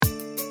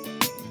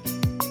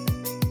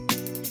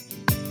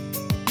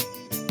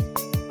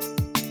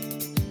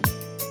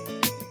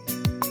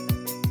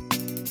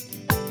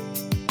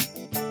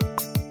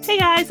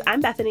guys,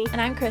 I'm Bethany.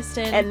 And I'm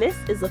Kristen. And this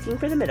is Looking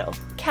for the Middle.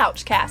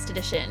 Couchcast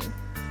edition.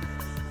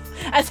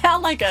 I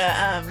sound like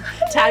a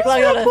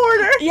tagline on a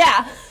reporter.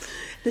 Yeah.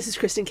 This is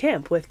Kristen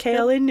Camp with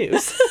KLN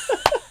News.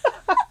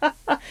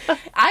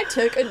 I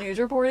took a news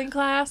reporting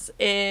class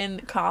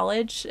in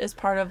college as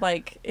part of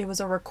it was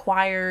a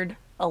required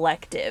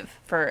elective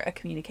for a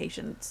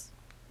communications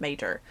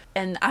major.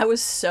 And I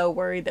was so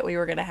worried that we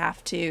were going to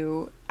have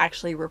to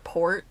actually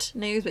report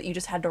news, but you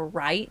just had to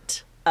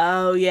write.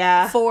 Oh,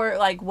 yeah. For,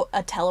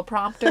 a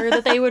teleprompter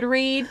that they would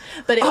read.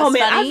 But it was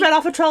funny. I've read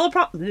off a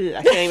teleprompter.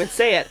 I can't even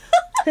say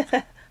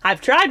it.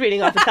 I've tried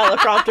reading off a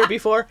teleprompter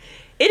before.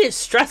 It is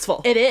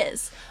stressful. It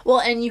is. Well,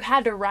 and you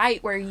had to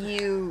write where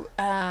you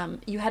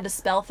had to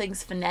spell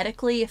things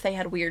phonetically if they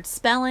had weird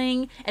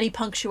spelling. Any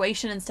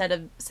punctuation, instead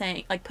of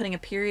saying, putting a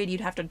period,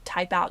 you'd have to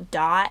type out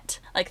dot.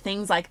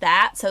 Things like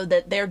that, so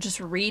that they're just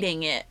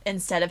reading it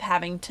instead of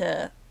having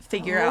to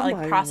figure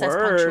out process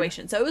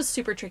punctuation. So it was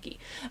super tricky.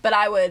 But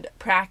I would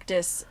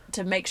practice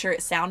to make sure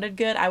it sounded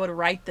good. I would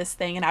write this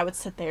thing and I would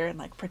sit there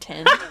and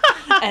pretend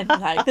and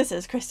this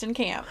is Kristen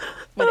Camp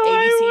with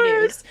ABC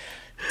News.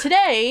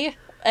 Today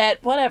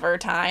at whatever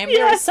time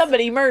there was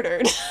somebody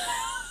murdered.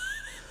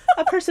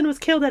 A person was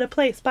killed at a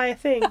place by a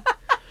thing.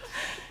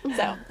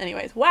 So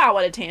anyways, wow,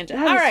 what a tangent.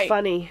 That All is right,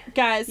 funny.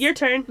 Guys, your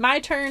turn. My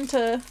turn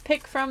to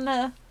pick from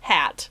the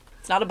hat.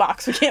 It's not a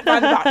box. We can't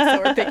find the box,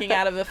 so we're picking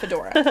out of a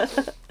fedora.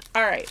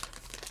 All right.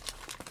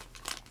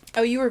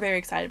 Oh, you were very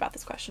excited about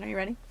this question. Are you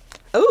ready?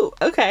 Oh,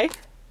 okay.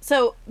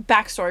 So,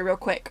 backstory real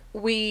quick.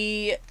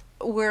 We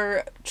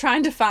were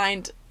trying to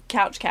find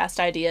Couchcast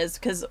ideas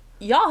because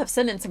y'all have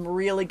sent in some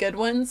really good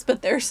ones,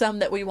 but there's some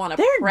that we want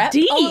to prep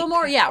deep. A little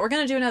more. Yeah, we're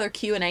going to do another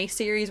Q&A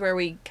series where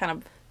we kind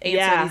of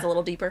answer these a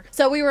little deeper.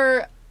 So, we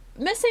were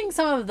missing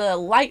some of the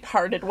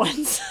lighthearted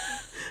ones.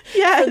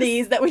 Yes. For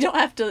these that we don't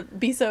have to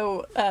be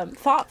so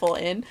thoughtful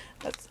in.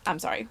 I'm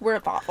sorry, we're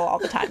thoughtful all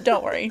the time.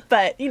 Don't worry,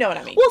 but you know what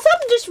I mean. Well, some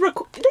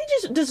they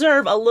just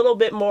deserve a little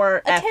bit more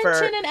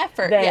attention and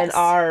effort than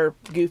our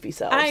goofy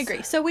selves. I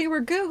agree. So we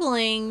were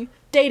Googling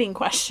dating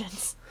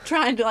questions,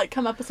 trying to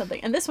come up with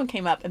something, and this one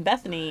came up. And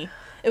Bethany,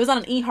 it was on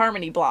an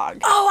eHarmony blog.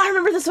 Oh, I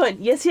remember this one.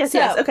 Yes.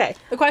 Okay.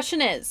 The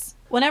question is,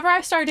 whenever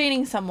I start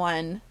dating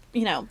someone,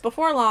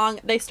 before long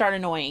they start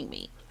annoying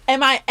me.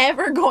 Am I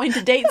ever going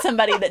to date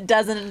somebody that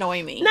doesn't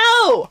annoy me?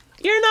 No,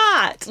 you're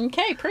not.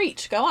 Okay,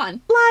 preach. Go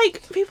on.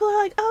 People are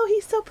like, oh,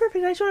 he's so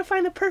perfect. I just want to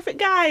find the perfect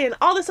guy and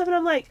all this stuff. And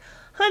I'm like,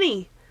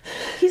 honey,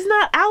 he's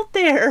not out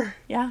there.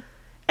 Yeah.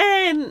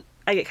 And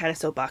I get kind of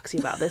soapboxy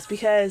about this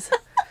because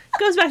it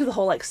goes back to the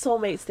whole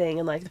soulmates thing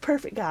and the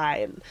perfect guy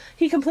and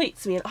he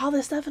completes me and all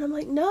this stuff. And I'm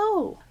like,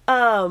 no.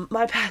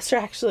 My pastor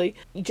actually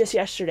just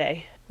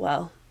yesterday,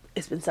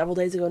 it's been several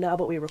days ago now,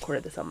 but we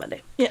recorded this on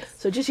Monday. Yes.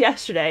 So just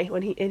yesterday,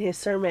 when in his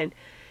sermon,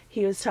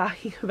 he was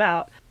talking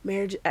about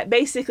marriage.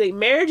 Basically,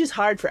 marriage is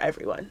hard for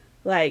everyone.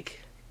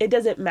 It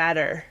doesn't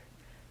matter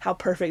how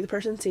perfect the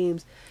person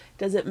seems. It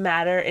doesn't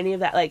matter any of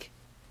that.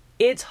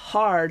 It's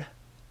hard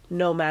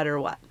no matter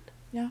what.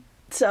 Yeah.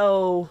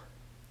 So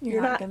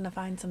you're not going to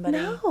find somebody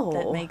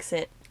that makes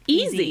it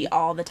easy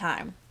all the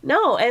time.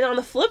 No. And on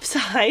the flip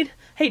side,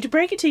 hate to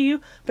break it to you,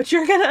 but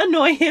you're going to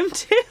annoy him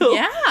too.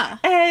 Yeah.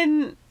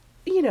 And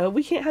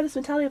we can't have this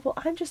mentality of,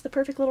 I'm just the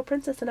perfect little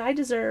princess and I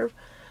deserve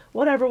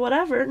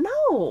whatever.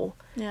 No.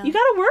 Yeah. You got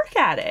to work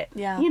at it.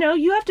 Yeah.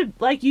 You have to,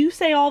 you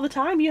say all the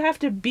time, you have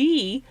to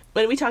be,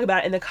 when we talk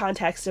about it in the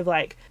context of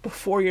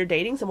before you're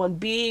dating someone,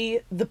 be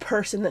the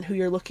person that who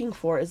you're looking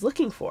for is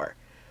looking for.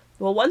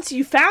 Well, once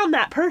you found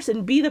that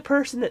person, be the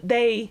person that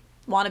they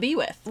want to be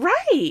with.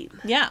 Right.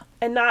 Yeah.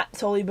 And not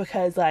solely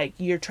because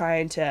you're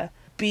trying to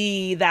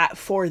be that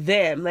for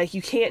them.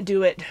 You can't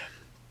do it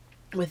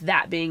with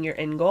that being your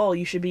end goal.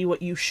 You should be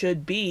what you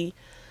should be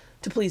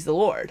to please the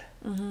Lord.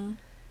 Mm-hmm.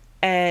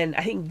 And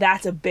I think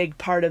that's a big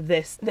part of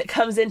this that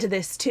comes into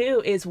this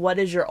too, is what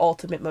is your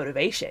ultimate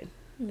motivation?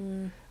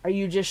 Mm. Are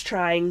you just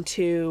trying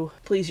to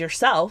please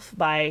yourself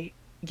by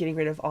getting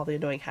rid of all the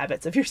annoying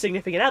habits of your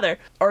significant other?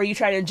 Or are you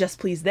trying to just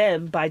please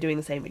them by doing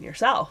the same in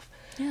yourself?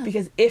 Yeah.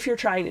 Because if you're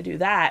trying to do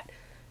that,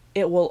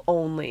 it will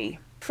only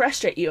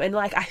frustrate you. And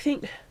I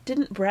think,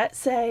 didn't Brett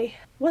say,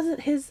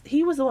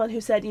 he was the one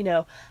who said,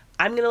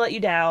 I'm going to let you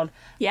down.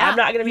 Yeah, I'm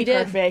not going to be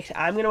perfect.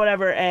 I'm going to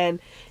whatever.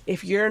 And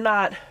if you're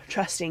not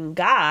trusting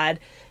God,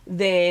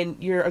 then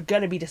you're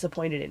going to be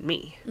disappointed in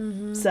me.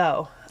 Mm-hmm.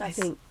 So I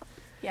think.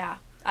 Yeah.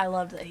 I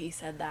loved that he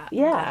said that.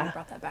 Yeah. I'm glad you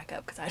brought that back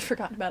up because I'd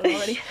forgotten about it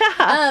already.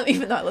 Yeah.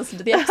 Even though I listened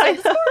to the episode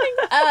this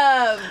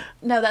morning.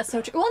 No, that's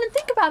so true. Well, and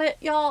think about it,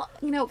 y'all.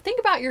 Think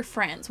about your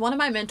friends. One of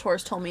my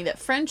mentors told me that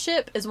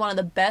friendship is one of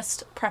the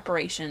best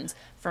preparations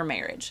for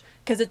marriage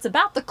because it's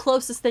about the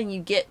closest thing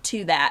you get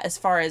to that as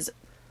far as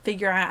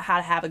figuring out how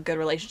to have a good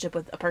relationship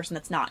with a person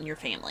that's not in your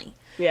family.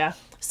 Yeah.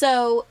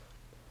 So,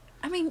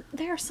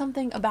 there's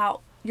something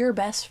about your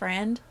best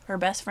friend or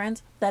best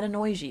friends that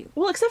annoys you.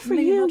 Well, except for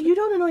you. You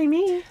don't annoy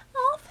me.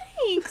 Oh,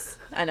 thanks.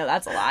 I know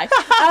that's a lie.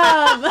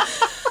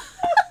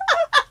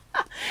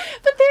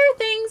 But there are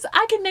things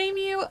I can name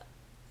you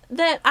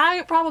that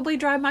I probably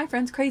drive my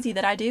friends crazy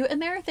that I do.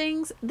 And there are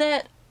things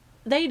that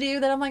they do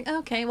that I'm like,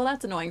 okay, well,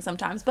 that's annoying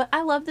sometimes, but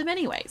I love them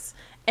anyways.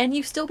 And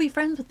you still be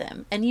friends with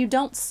them, and you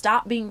don't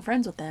stop being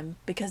friends with them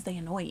because they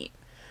annoy you.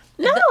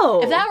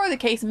 No. If that were the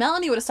case,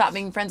 Melanie would have stopped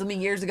being friends with me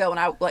years ago when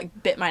I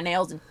like bit my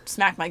nails and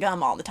smacked my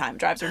gum all the time. It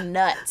drives her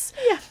nuts.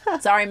 Yeah.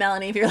 Sorry,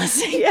 Melanie, if you're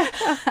listening. Yeah.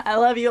 I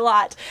love you a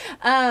lot.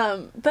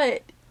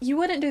 But you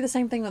wouldn't do the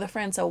same thing with a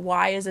friend. So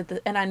why is it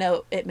that? And I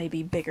know it may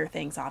be bigger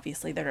things,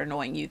 obviously, that are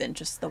annoying you than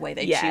just the way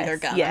they chew their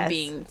gum. Yes. I'm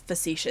being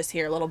facetious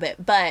here a little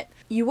bit, but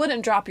you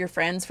wouldn't drop your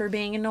friends for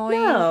being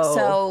annoying. No.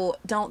 So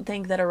don't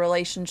think that a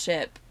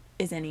relationship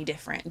is any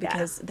different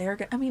because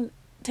they're. I mean.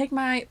 Take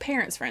my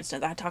parents, for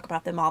instance. I talk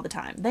about them all the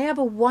time. They have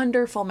a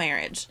wonderful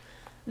marriage.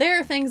 There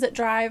are things that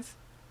drive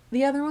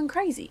the other one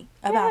crazy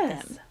about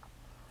them.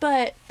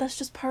 But that's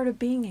just part of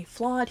being a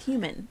flawed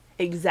human.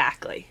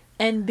 Exactly.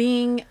 And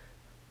being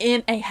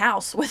in a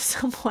house with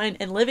someone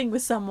and living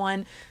with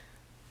someone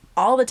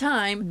all the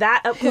time.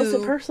 That up close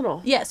and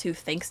personal. Yes, who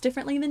thinks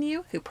differently than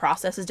you, who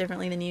processes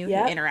differently than you, who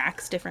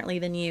interacts differently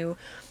than you.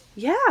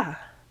 Yeah.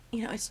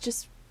 You know, it's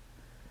just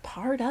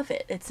part of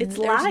it. There's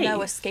life.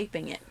 no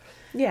escaping it.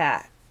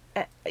 Yeah.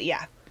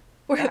 Yeah.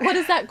 What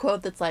is that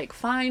quote that's like,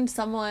 find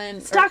someone...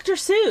 It's Dr.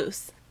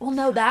 Seuss. Well,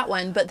 no, that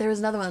one, but there's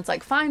another one that's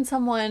like, find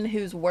someone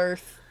who's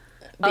worth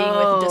being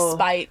with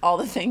despite all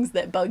the things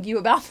that bug you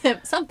about them.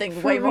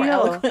 Something way more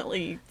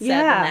eloquently said than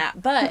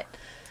that. But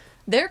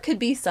there could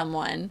be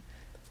someone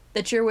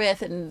that you're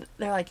with and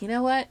they're like, you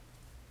know what?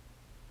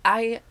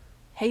 I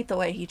hate the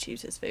way he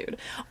chews his food.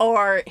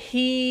 Or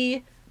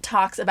he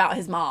talks about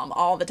his mom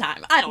all the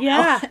time. I don't know.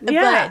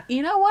 Yeah. But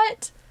you know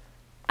what?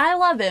 I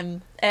love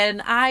him,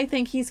 and I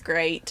think he's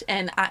great,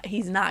 and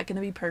he's not going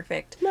to be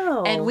perfect.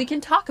 No. And we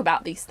can talk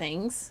about these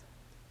things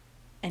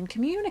and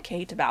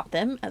communicate about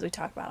them, as we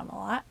talk about them a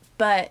lot,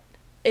 but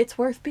it's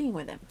worth being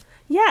with him.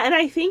 Yeah, and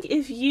I think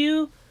if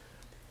you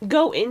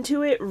go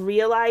into it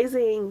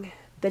realizing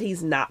that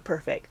he's not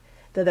perfect,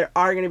 that there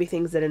are going to be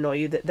things that annoy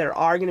you, that there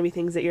are going to be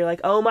things that you're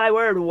like, oh my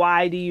word,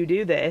 why do you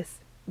do this?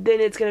 Then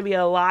it's going to be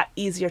a lot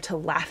easier to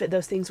laugh at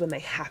those things when they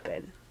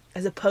happen,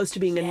 as opposed to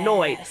being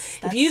annoyed.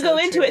 If you go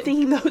into it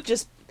thinking, though,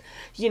 just,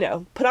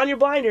 put on your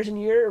blinders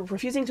and you're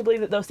refusing to believe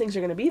that those things are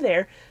going to be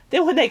there,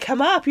 then when they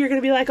come up, you're going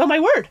to be like, oh my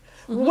word,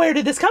 where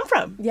did this come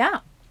from? Yeah.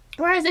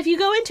 Whereas if you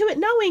go into it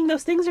knowing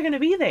those things are going to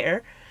be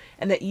there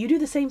and that you do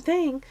the same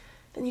thing,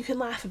 then you can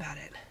laugh about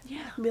it.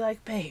 Yeah. And be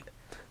like, babe,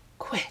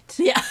 quit.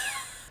 Yeah.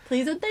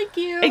 Please and thank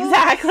you.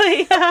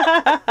 Exactly.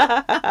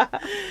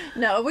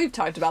 No, we've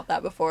talked about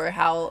that before,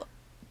 how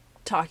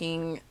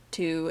talking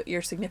to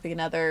your significant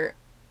other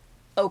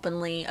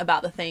openly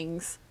about the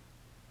things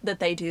that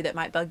they do that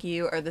might bug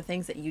you or the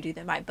things that you do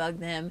that might bug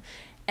them,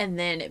 and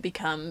then it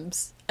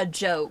becomes a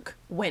joke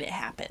when it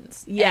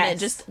happens. Yes. And it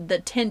just, the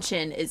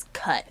tension is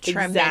cut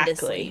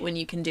tremendously when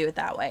you can do it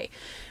that way.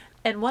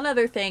 And one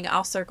other thing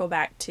I'll circle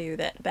back to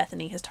that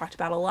Bethany has talked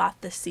about a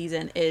lot this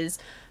season is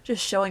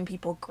just showing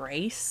people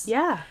grace.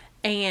 Yeah.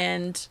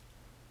 And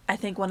I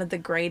think one of the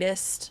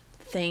greatest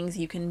things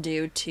you can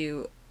do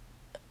to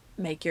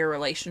make your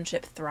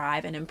relationship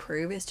thrive and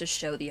improve is to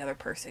show the other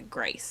person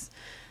grace.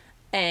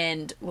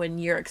 And when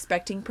you're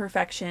expecting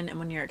perfection and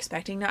when you're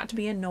expecting not to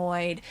be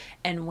annoyed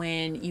and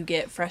when you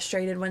get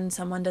frustrated when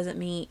someone doesn't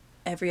meet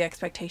every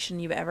expectation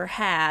you've ever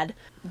had,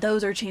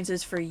 those are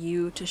chances for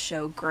you to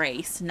show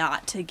grace,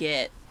 not to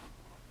get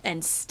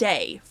and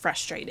stay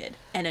frustrated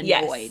and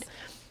annoyed. Yes.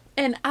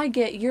 And I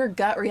get your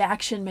gut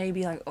reaction may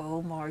be like,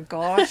 oh my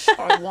gosh,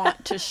 I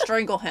want to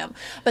strangle him.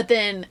 But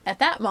then at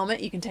that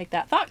moment, you can take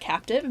that thought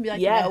captive and be like,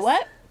 you know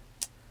what?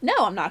 No,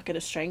 I'm not going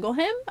to strangle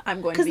him.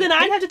 I'm going to be... Because then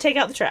I'd have to take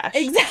out the trash.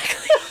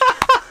 Exactly.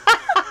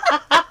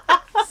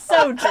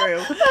 So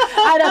true.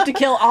 I'd have to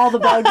kill all the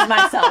bugs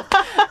myself.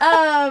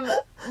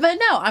 But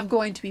no, I'm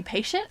going to be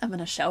patient. I'm going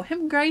to show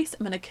him grace.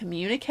 I'm going to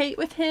communicate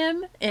with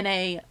him in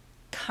a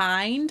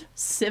kind,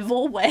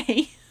 civil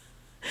way.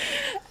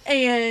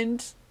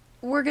 And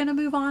we're going to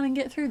move on and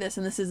get through this.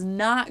 And this is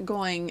not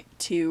going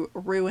to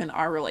ruin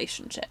our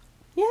relationship.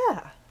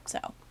 Yeah. So.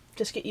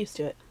 Just get used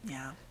to it.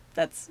 Yeah.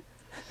 That's...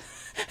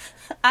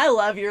 I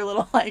love your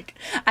little, like,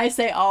 I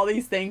say all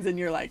these things and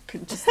you're like,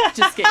 just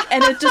get,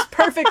 and it's just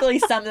perfectly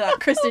summed up.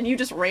 Kristen, you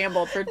just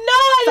rambled for 5 minutes.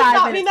 No, I did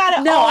not mean that at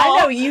all. No, I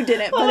know you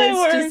didn't, but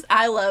it's just,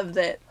 I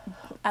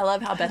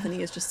love how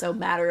Bethany is just so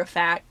matter of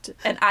fact,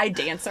 and I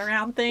dance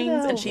around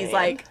things, and she's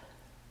like,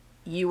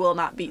 you will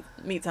not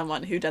meet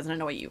someone who doesn't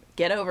annoy you.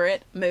 Get over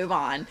it, move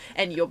on,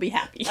 and you'll be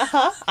happy.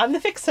 I'm the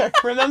fixer,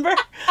 remember?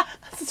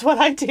 This is what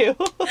I do.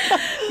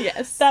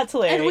 Yes. That's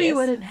hilarious. And we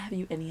wouldn't have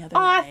you any other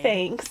way.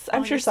 Thanks.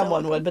 I'm sure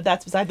someone would, but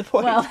that's beside the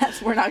point. Well,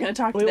 we're not going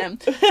to talk to them.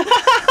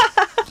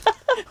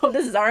 Well,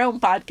 this is our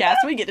own podcast.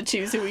 We get to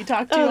choose who we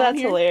talk to. Oh,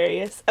 that's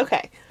hilarious.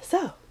 Okay,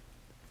 so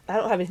I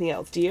don't have anything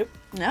else. Do you?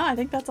 No, I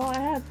think that's all I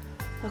had.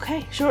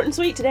 Okay, short and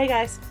sweet today,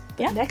 guys. But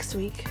yeah. Next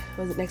week,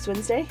 was it next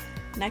Wednesday?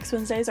 Next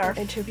Wednesday's our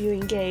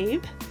interviewing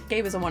Gabe.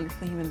 Gabe is a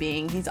wonderful human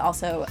being. He's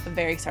also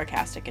very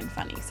sarcastic and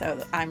funny.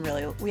 So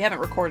we haven't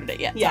recorded it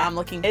yet. Yeah, so I'm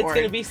looking forward it's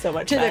going to be so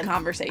much to fun. the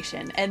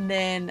conversation. And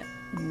then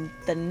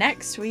the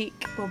next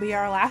week will be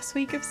our last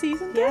week of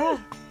season 3. Yeah.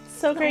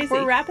 so crazy.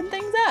 We're wrapping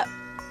things up.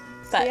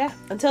 But So yeah.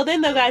 Until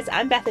then, though, guys,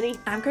 I'm Bethany.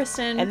 I'm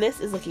Kristen. And this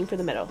is Looking for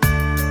the Middle.